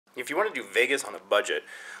If you want to do Vegas on a budget,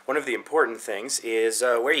 one of the important things is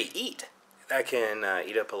where you eat. That can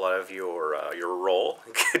eat up a lot of your roll.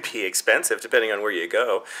 It could be expensive depending on where you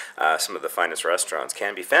go. Some of the finest restaurants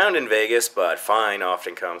can be found in Vegas, but fine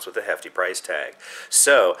often comes with a hefty price tag.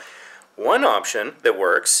 So one option that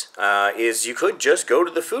works is you could just go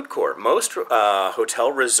to the food court. Most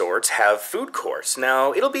hotel resorts have food courts.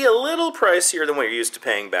 Now, it'll be a little pricier than what you're used to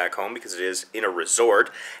paying back home because it is in a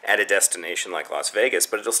resort at a destination like Las Vegas,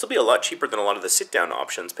 but it'll still be a lot cheaper than a lot of the sit-down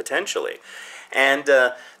options, potentially. And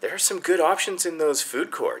there are some good options in those food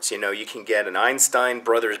courts. You know, you can get an Einstein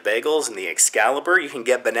Brothers Bagels and the Excalibur. You can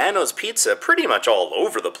get Bonanno's Pizza pretty much all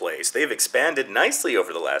over the place. They've expanded nicely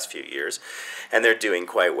over the last few years, and they're doing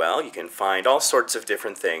quite well. You can find all sorts of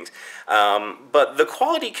different things. But the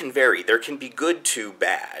quality can vary. There can be good to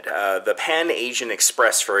bad. The Pan Asian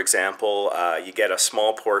Express, for example, you get a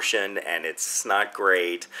small portion, and it's not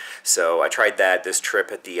great. So I tried that this trip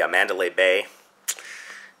at the Mandalay Bay.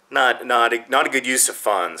 Not a good use of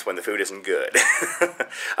funds when the food isn't good.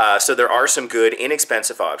 So there are some good,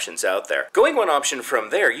 inexpensive options out there. Going one option from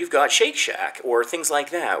there, you've got Shake Shack or things like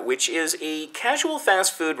that, which is a casual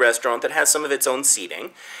fast food restaurant that has some of its own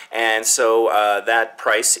seating, and so that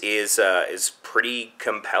price is pretty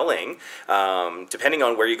compelling. Depending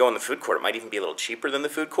on where you go in the food court, it might even be a little cheaper than the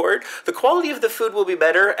food court. The quality of the food will be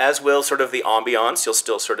better, as will sort of the ambiance. You'll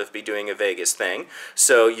still sort of be doing a Vegas thing,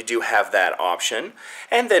 so you do have that option.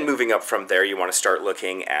 And then moving up from there, you want to start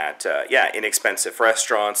looking at, inexpensive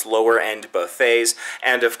restaurants, lower-end buffets,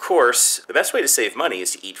 and of course, the best way to save money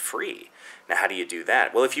is to eat free. Now, how do you do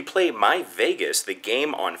that? Well, if you play My Vegas, the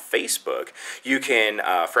game on Facebook, you can,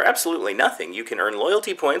 for absolutely nothing, you can earn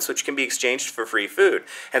loyalty points, which can be exchanged for free food.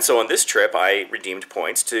 And so on this trip, I redeemed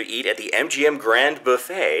points to eat at the MGM Grand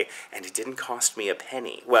Buffet, and it didn't cost me a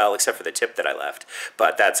penny. Well, except for the tip that I left.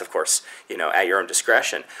 But that's, of course, at your own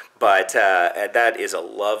discretion. But that is a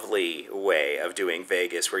lovely way of doing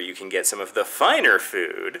Vegas, where you can get some of the finer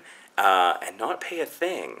food and not pay a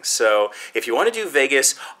thing. So if you want to do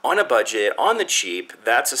Vegas on a budget, on the cheap,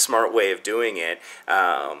 that's a smart way of doing it.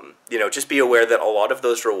 Just be aware that a lot of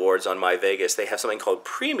those rewards on My Vegas, they have something called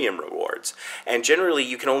premium rewards. And generally,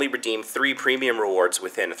 you can only redeem 3 premium rewards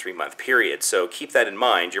within a 3-month period. So keep that in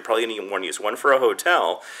mind. You're probably going to want to use one for a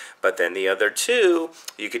hotel, but then the other 2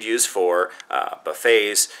 you could use for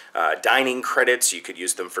buffets, dining credits. You could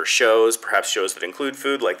use them for shows, perhaps shows that include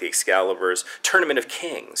food like the Excalibur's Tournament of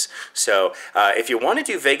Kings. So if you want to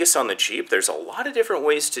do Vegas on the cheap, there's a lot of different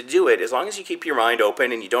ways to do it, as long as you keep your mind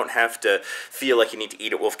open and you don't have to feel like you need to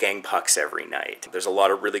eat at Wolfgang Puck's every night. There's a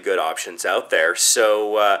lot of really good options out there.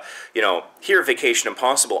 So, here at Vacation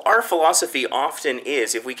Impossible, our philosophy often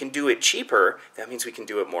is if we can do it cheaper, that means we can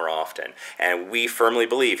do it more often. And we firmly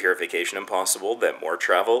believe here at Vacation Impossible that more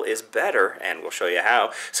travel is better, and we'll show you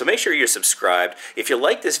how. So make sure you're subscribed. If you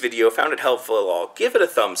like this video, found it helpful at all, give it a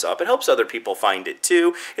thumbs up. It helps other people find it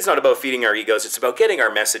too. It's not about feeding our egos, it's about getting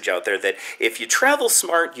our message out there that if you travel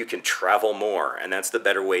smart, you can travel more, and that's the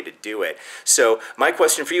better way to do it. So my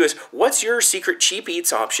question for you is, what's your secret cheap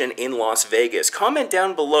eats option in Las Vegas? Comment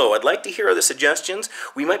down below. I'd like to hear other suggestions.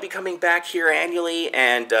 We might be coming back here annually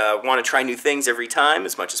and want to try new things every time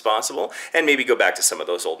as much as possible, and maybe go back to some of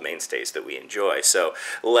those old mainstays that we enjoy. So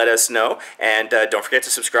let us know, and don't forget to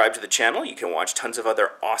subscribe to the channel. You can watch tons of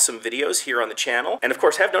other awesome videos here on the channel, and of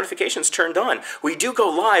course have notifications turned on. We do go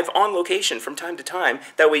live on location from time to time.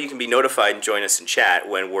 That way you can be notified and join us in chat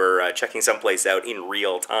when we're checking someplace out in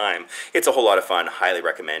real time. It's a whole lot of fun. Highly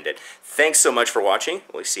recommend it. Thanks so much for watching.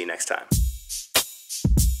 We'll see you next time.